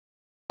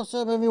What's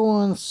up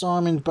everyone,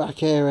 Simon back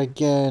here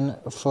again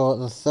for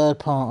the third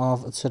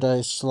part of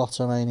today's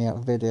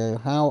Slotomania video.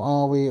 How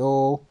are we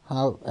all?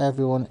 How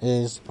everyone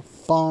is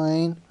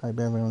fine. Hope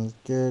everyone's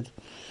good.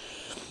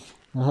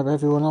 I hope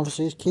everyone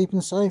obviously is keeping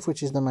safe,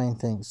 which is the main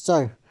thing.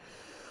 So,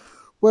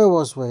 where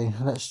was we?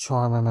 Let's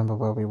try and remember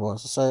where we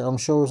was. So, I'm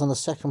sure it was on the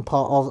second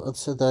part of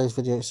today's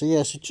video. So,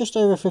 yeah, so just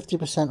over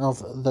 50%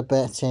 of the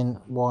betting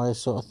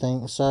wise sort of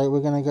thing. So, we're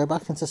going to go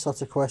back into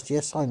Sloto Quest.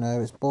 Yes, I know,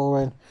 it's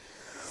boring.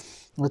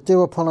 I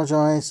do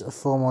apologise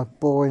for my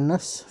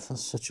boringness, if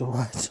that's such a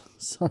word.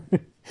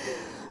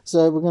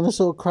 So we're going to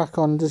sort of crack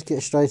on and just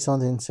get straight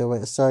on into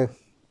it. So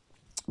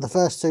the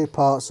first two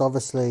parts,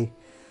 obviously,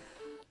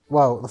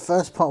 well, the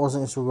first part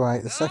wasn't so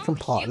great. The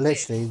second part,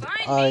 literally,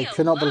 I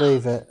could not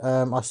believe it.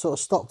 I sort of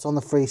stopped on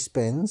the free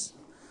spins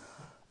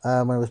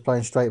when I was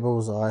playing Straight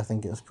Bullseye, I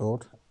think it was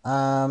called.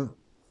 Out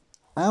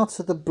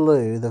of the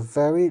blue, the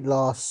very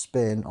last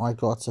spin, I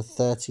got a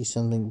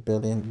 30-something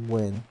billion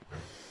win.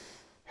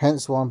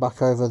 Hence why I'm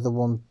back over the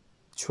 1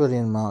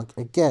 trillion mark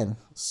again.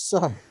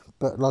 So,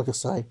 but like I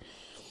say,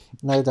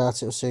 no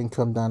doubt it will soon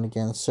come down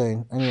again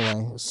soon.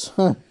 Anyway,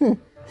 so that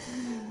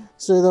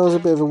was a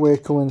bit of a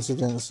weird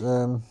coincidence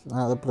out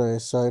of the blue.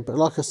 So, but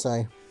like I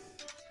say,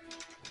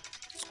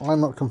 I'm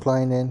not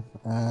complaining.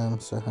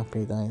 So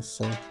happy days.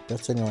 So,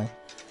 but anyway,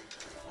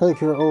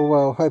 hope you're all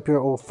well. Hope you're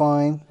all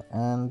fine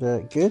and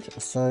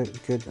good. So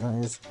good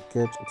is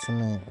good to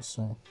me.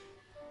 So.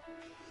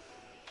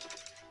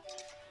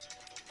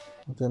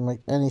 It didn't make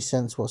any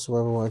sense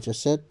whatsoever what I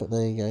just said, but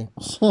there you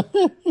go.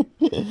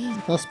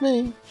 That's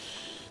me.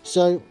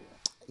 So,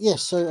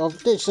 yes, so I've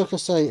ditched, like I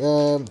say,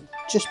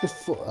 just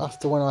before,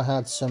 after when I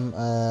had some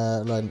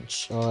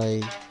lunch,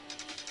 I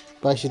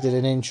basically did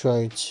an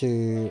intro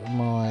to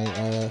my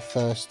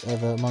first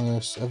ever Among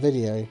Us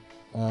video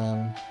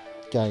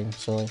game,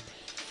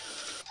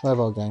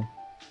 mobile game.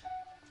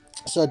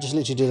 So I just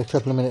literally did a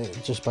couple of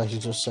minutes, just basically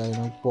just saying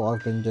what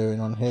I've been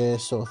doing on here,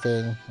 sort of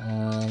thing,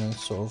 and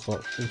sort of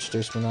like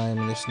introduce my name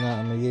and this and that,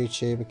 and my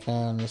YouTube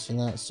account, this and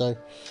that. So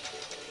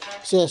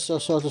yeah, so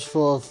I just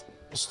thought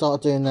I'd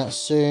start doing that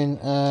soon.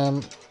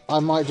 I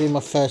might do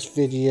my first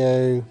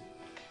video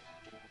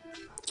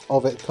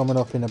of it coming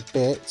up in a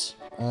bit,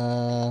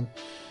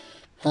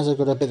 as I've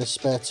got a bit of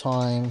spare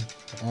time,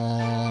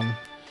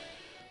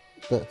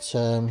 but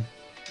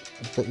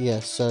yeah,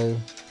 so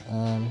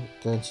I'm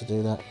going to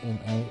do that in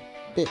a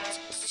bit.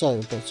 So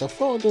I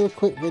thought I'd do a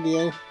quick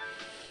video,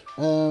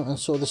 and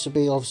sort of this will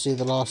be obviously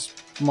the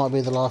last, might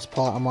be the last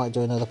part. I might do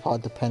another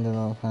part depending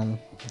on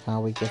how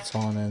we get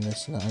on and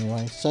this and that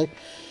anyway. So,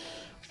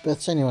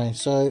 but anyway,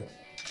 so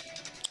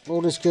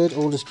all is good,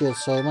 all is good.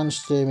 So I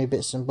managed to do me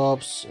bits and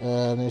bobs. The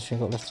only thing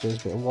I've got left to do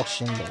is a bit of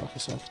washing, but like I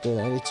said, I can do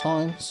that any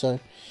time. So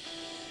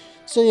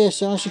yeah,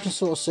 so as you can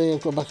sort of see,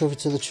 I've got back over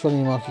to the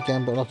trillion mark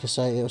again, but like I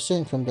say, it will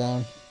soon come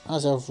down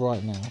as of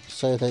right now.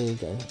 So there you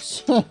go.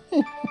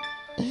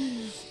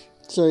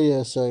 So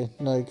yeah, so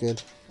no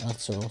good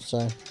at all.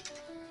 So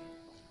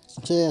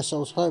yeah,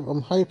 so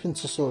I'm hoping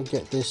to sort of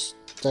get this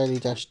daily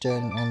dash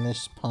done on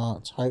this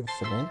part,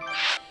 hopefully,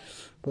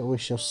 but we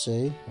shall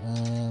see.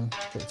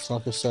 But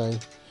like I say,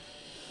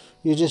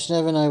 you just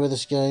never know with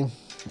this game,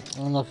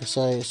 and like I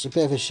say, it's a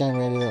bit of a shame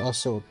really that I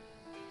sort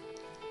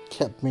of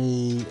kept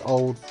me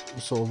old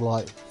sort of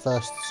like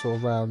first sort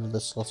of round of the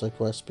Sloto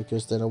Quest,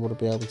 because then I would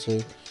be able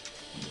to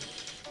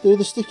do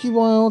the sticky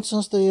wilds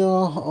as they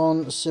are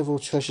on civil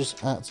treasures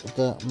at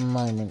the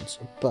moment.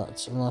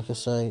 But like I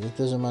say, it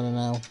doesn't matter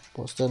now,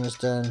 what's done is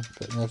done,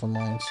 but never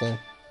mind. So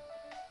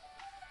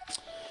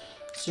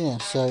yeah,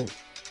 so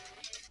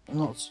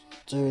not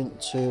doing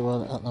too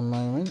well at the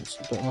moment,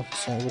 but like I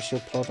say, we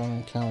should plod on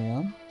and carry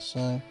on.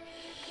 So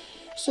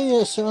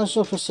yeah, so as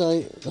like I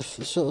say,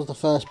 sort of the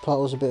first part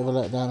was a bit of a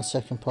letdown, the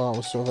second part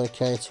was sort of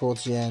okay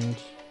towards the end,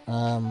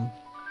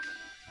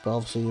 but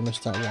obviously you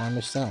missed out what I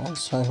missed out on,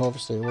 so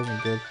obviously it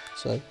wasn't good.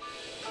 So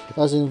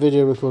as in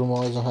video recording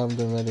wise, I haven't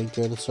done really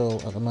good at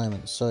all at the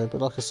moment. So but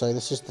like I say,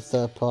 this is the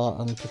third part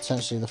and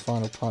potentially the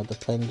final part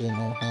depending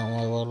on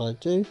how well I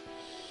do.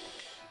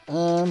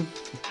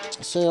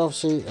 So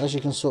obviously, as you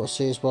can sort of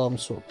see as well, I'm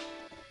sort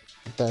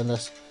of better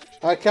less.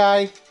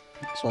 Okay.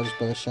 So I just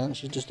better shout.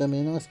 She's just done me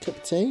a nice cup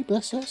of tea,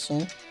 bless her.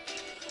 So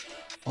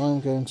I'm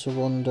going to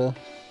wander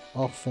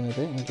off in a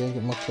bit and go and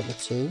get my cup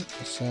of tea.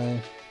 So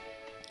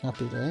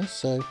happy days.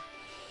 So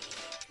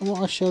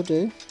what I shall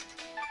do,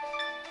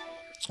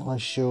 I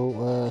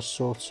shall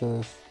sort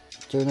of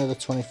do another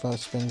 25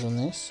 spins on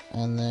this,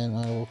 and then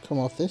I will come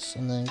off this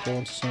and then go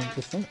on to something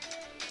different.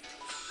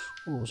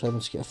 Oh, I was hoping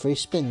to get a free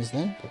spins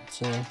there,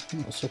 but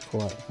not so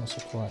quite,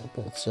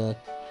 but so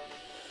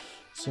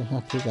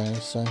happy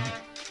days. So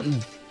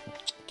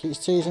keeps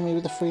teasing me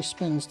with the free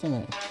spins,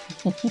 doesn't it?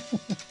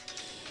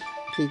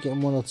 Keep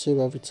getting 1 or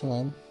 2 every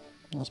time.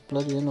 That's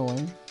bloody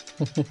annoying.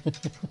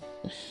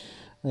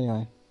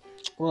 Anyway,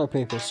 right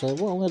people, so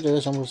what I'm going to do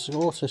is I'm going to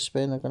auto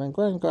spin. I'm going to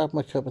go and grab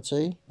my cup of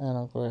tea, and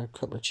I'll grab a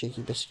couple of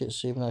cheeky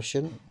biscuits even though I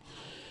shouldn't.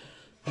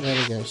 And there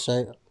we go.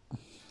 So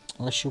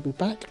I shall be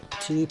back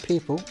to you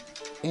people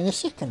in a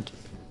second.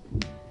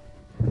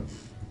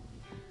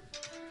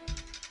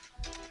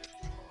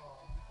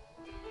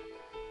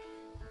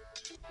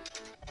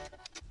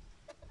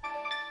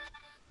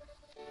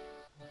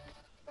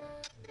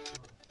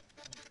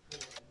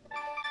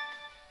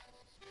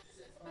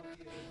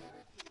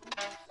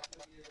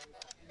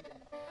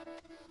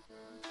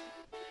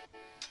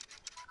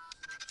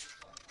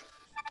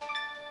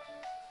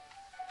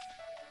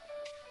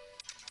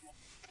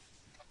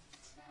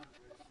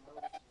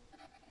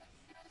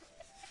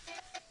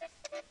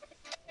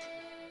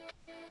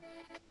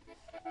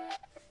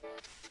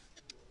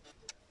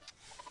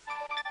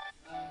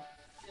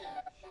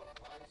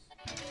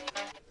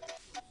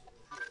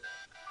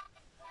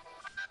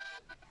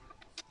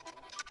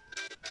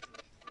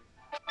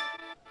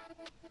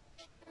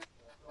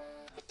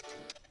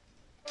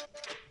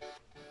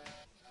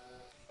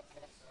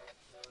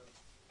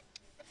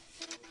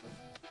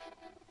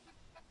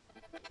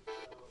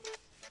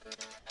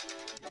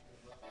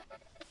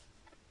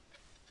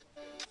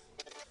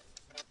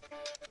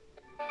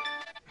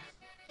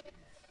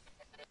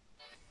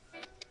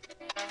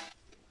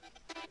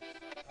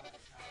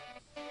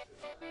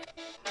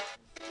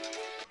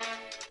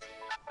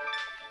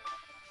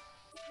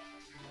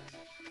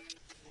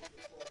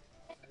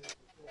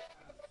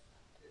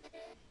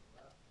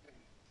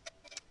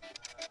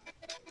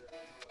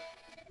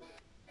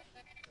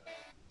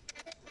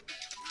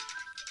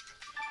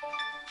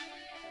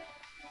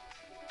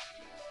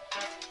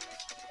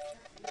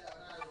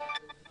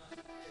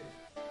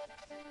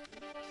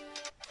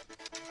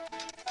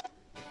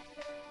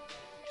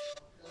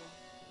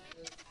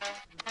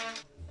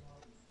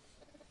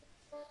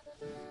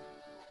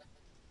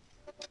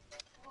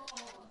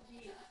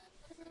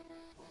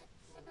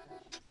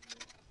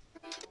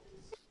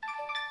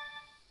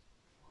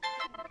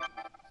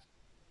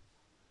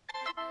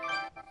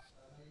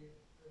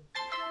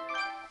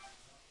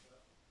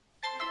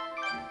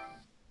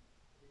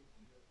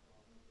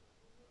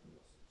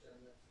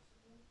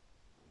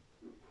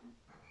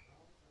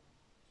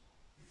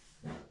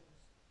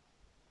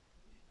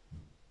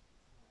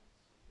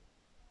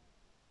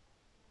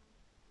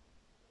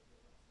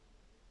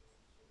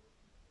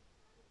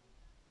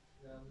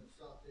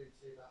 do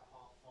tea about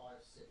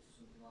 5:30, 6 or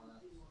something like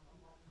that.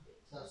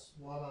 So that's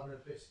why I'm having a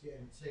biscuit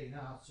and tea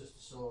now. It's just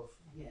to sort of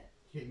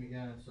keep me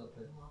going or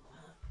something.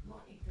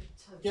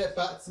 Get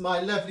back to my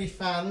lovely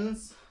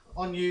fans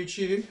on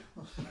YouTube.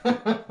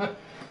 Have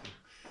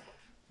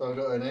I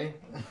got any?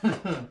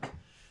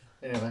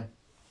 Anyway,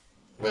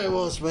 where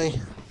was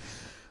me?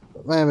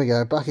 There we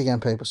go, back again,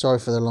 people. Sorry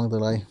for the long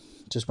delay.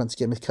 Just went to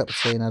get me a cup of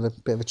tea and had a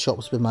bit of a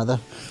chops with mother.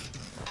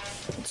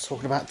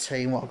 Talking about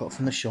tea and what I got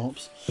from the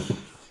shops.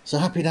 So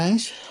happy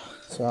days.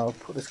 So I'll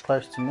put this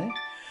close to me.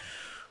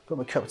 Got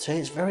my cup of tea.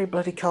 It's very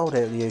bloody cold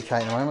here in the UK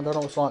at the moment. I don't know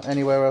what it's like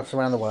anywhere else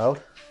around the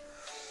world.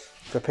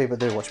 For people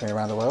that do watch me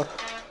around the world.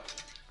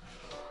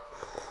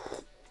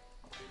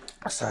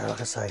 So like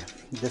I say,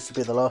 this will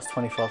be the last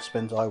 25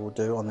 spins I will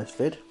do on this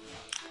vid.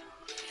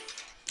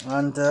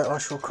 And I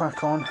shall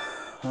crack on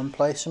and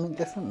play something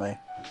different, mate.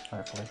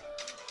 Hopefully.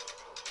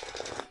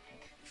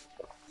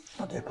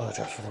 I do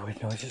apologise for the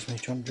weird noises, me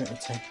trying to drink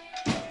the tea.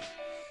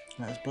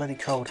 It's bloody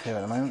cold here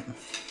at the moment.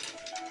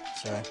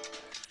 So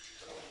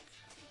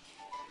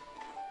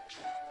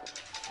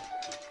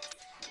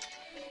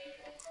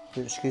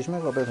excuse me,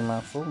 I've got a bit of a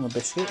mouthful and a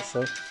biscuit,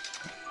 so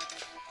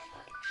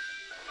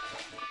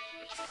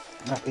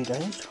happy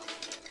days.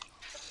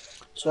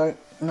 So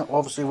not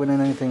obviously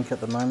winning anything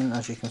at the moment,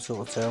 as you can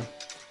sort of tell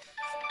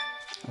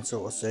and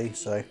sort of see.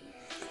 So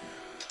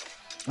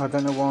I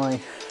don't know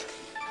why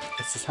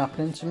this is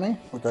happening to me.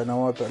 I don't know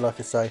why, but like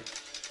I say,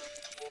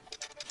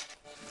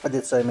 I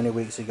did say many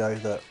weeks ago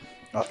that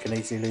I can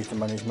easily lose the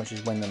money as much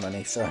as win the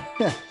money. So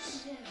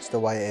it's the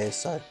way it is.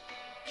 So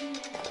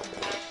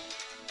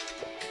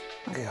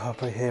yeah, I'll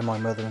probably hear my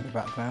mother in the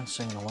background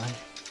singing away.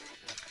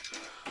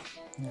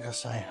 Like I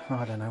say,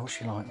 I don't know what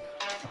she like.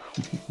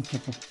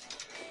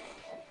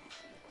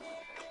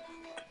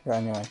 But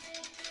anyway,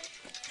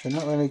 so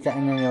not really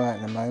getting anywhere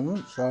at the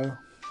moment, so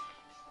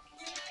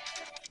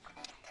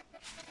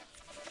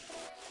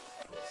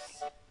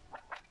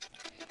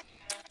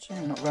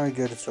yeah, not very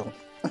good at all.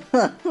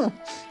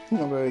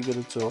 Not very good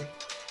at all.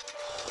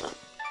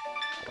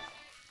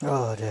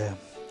 Oh dear,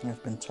 it's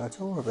been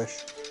total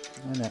rubbish,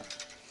 isn't it?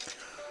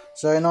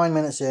 So 9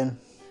 minutes in,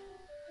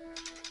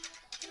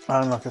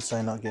 and like I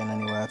say, not getting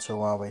anywhere at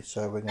all, are we?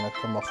 So we're going to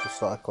come off the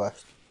starter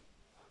quest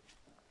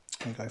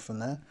and go from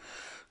there.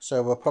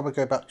 So we'll probably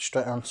go back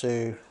straight on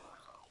to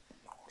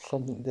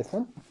something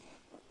different.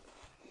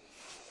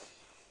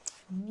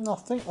 I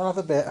think we'll have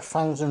a bit of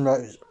Fangs and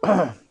Roses.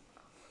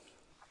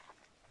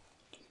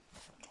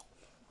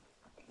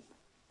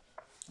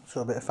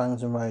 So a bit of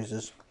Fangs and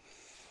Roses.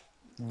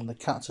 And the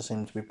cats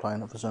seem to be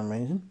playing up for some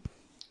reason.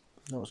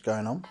 Don't know what's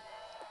going on.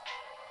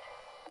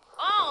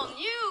 All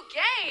new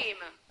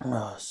game.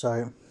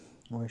 So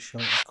we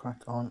shall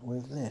crack on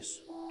with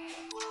this.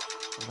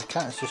 The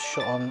cat is just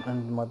shot on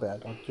under my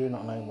bed. I do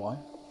not know why.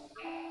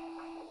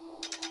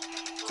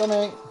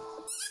 Tommy!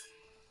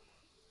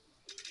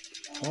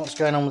 What's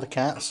going on with the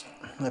cats?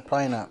 They're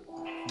playing up.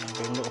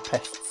 They're being little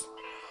pests.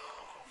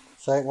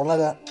 So we'll have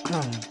that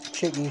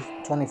cheeky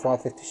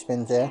 25-50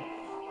 spins here.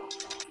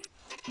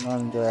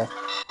 And this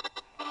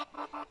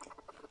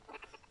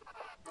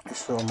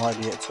sort of might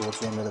be it towards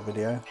the end of the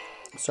video.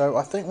 So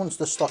I think once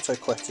the Sloto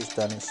quest is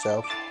done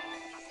itself,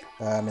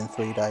 in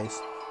 3 days,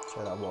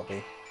 so that will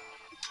be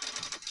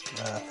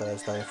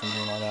Thursday or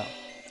something like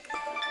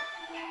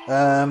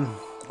that.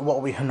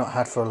 What we have not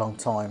had for a long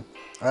time.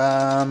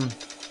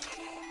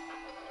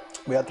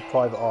 We had the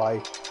private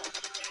eye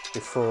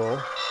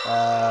before.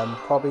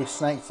 Probably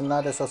snakes and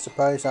ladders, I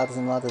suppose, ladders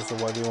and ladders, or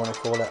whatever you want to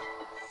call it.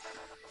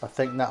 I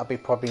think that'll be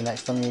probably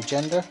next on the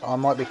agenda. I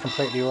might be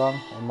completely wrong.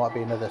 It might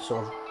be another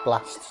sort of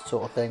blast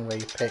sort of thing where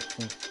you pick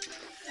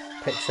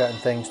certain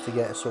things to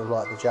get sort of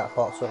like the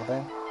jackpot sort of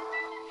thing.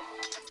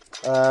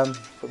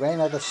 But we ain't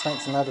had the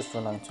snakes and ladders for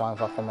a long time,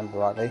 if I can remember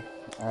rightly.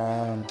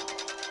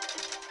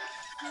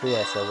 So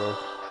yeah, so we'll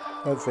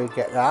hopefully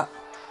get that,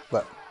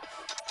 but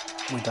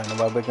we don't know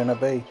where we're going to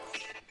be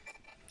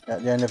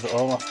at the end of it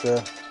all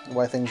after the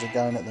way things are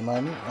going at the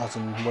moment, as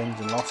in wins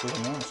and losses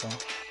and that. So,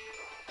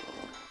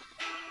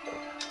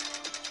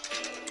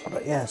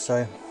 but yeah,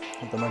 so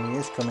the money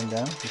is coming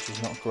down, which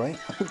is not great,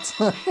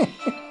 but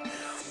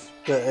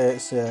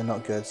it's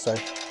not good. So,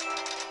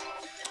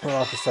 well,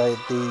 like I say,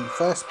 the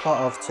first part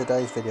of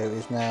today's video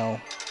is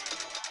now,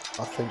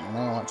 I think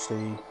now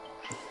actually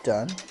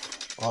done.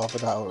 Either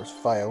that or it's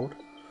failed.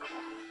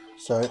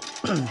 So,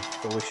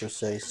 but we shall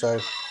see.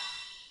 So,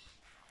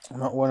 I'm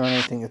not winning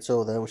anything at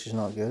all there, which is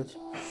not good.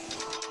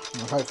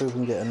 Well, hopefully we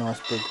can get a nice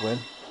big win.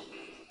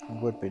 It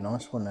would be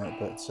nice, wouldn't it?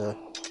 But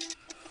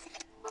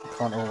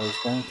can't always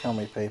win, can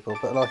we, people?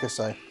 But like I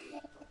say,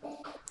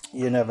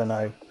 you never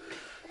know.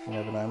 You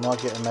never know.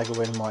 Might get a mega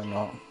win, might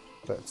not.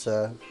 But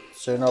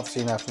soon,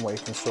 obviously, now from what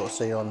you can sort of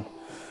see on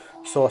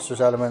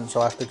Sorcerer's Elements,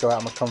 I have to go out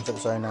of my comfort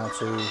zone now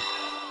to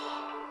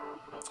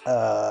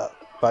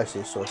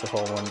basically sort of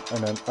hole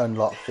and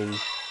unlock the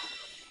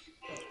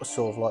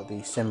sort of like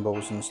the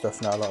symbols and stuff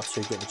now, like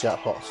to get the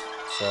jackpots.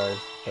 So,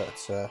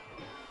 but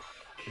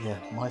yeah,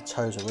 my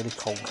toes are really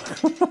cold.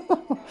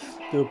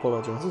 Do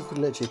apologise. I just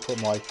literally put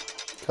my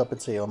cup of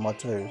tea on my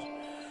toes.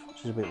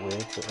 which is a bit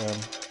weird, but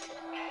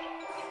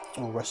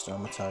all resting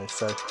on my toes.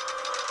 So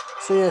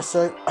yeah,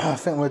 so I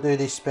think we'll do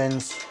these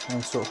spins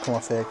and sort of come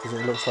off here because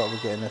it looks like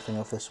we're getting nothing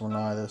off this one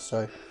either.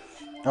 So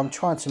I'm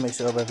trying to mix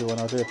it up, everyone.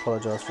 I do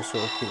apologise for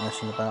sort of keep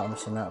messing about and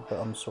this and that, but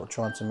I'm sort of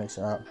trying to mix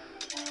it up.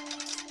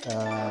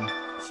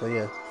 So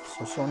yeah,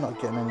 so sort of not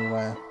getting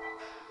anywhere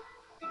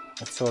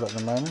at all at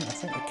the moment. I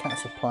think the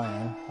cats are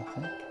playing, I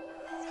think.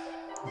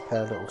 A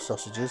pair of little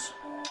sausages.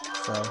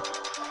 So,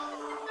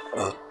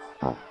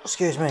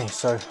 excuse me,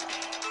 so,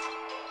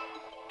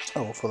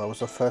 oh, I thought that was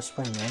the first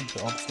win then,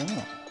 but obviously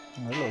not.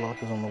 It looked like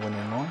it was on the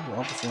winning line, but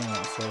obviously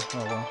not, so,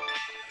 oh well.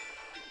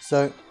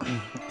 So,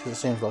 because it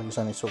seems like it's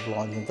only sort of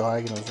lines and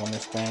diagonals on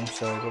this game,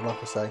 so, but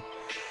like I say,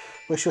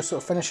 we shall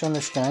sort of finish on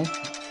this game,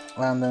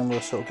 and then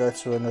we'll sort of go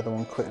to another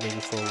one quickly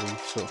before we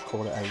sort of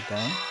call it a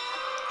game.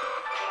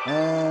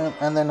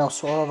 And then I'll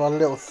sort of have a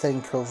little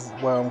think of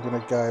where I'm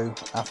going to go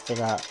after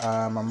that.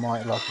 I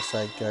might, like I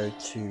say, go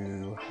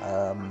to,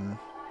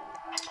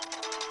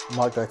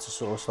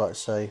 sort of like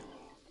say,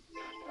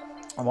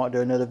 I might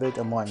do another vid,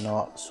 I might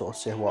not, sort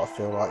of see what I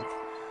feel like,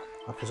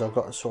 because I've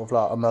got sort of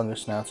like Among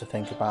Us now to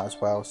think about as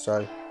well.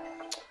 So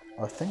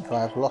I think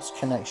I have lost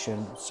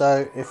connection.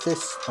 So if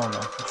this, oh no,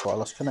 that's right, I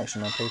lost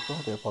connection then, people.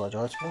 I do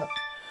apologise for that.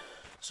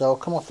 So I'll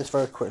come off this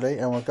very quickly,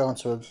 and we'll go on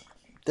to a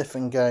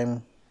different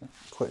game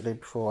quickly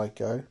before I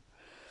go.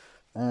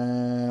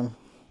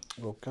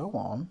 We'll go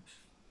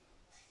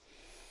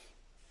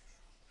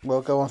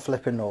on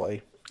flipping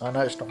naughty. I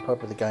know it's not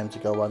probably the game to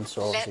go on,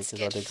 so obviously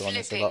because I did go on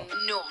this a lot.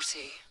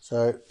 Naughty.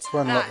 So to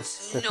unlock this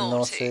That's flipping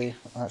naughty,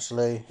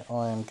 actually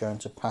I am going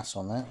to pass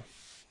on that.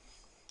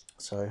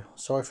 So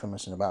sorry for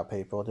messing about,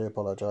 people. I do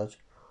apologise.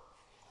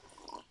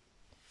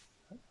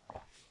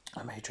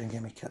 I may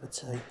drinking me cup of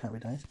tea. Happy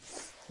days.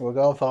 We'll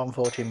go on farm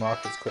 14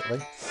 markets quickly,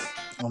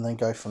 and then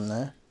go from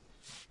there.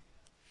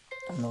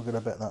 I'm not going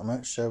to bet that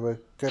much, so we'll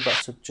go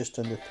back to just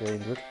under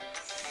 300.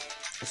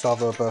 It's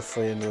either above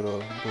 300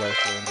 or below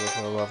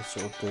 300, or I'll rather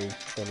sort of do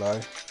below.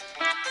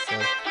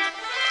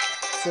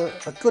 So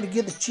I've got to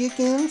get the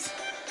chickens.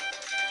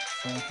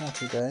 So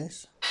happy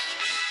days.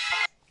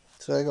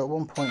 So I got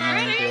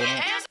 1.9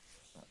 billion.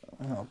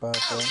 Not a bad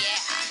thing.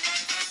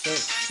 So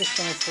just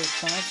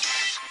 23 cards.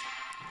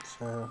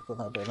 So I've got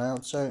that bit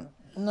out. So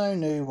no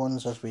new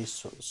ones as we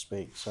sort of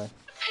speak. So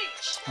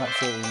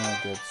absolutely no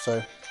good.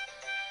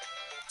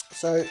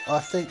 So I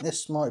think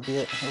this might be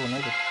it.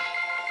 Oh,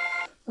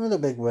 another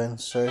big win.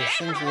 So it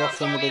seems to be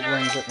offering the big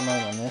wins at the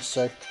moment on this.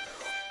 So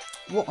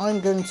what I'm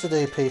going to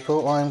do,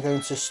 people, I'm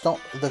going to stop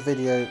the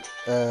video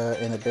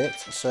in a bit.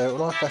 So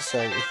like I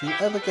say, if you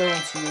ever go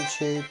onto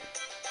YouTube,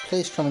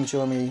 please come and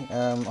join me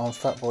on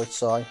Fatboy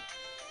Sci,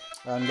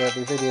 and there'll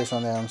be videos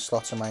on there on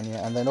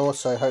Slotomania, and then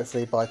also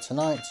hopefully by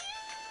tonight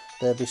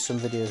there'll be some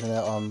videos in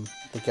there on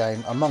the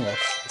game Among Us.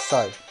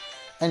 So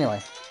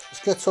anyway,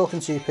 it's good talking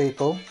to you,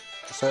 people.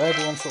 So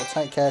everyone sort of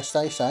take care,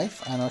 stay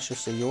safe, and I shall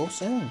see you all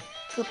soon.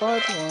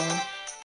 Goodbye, everyone.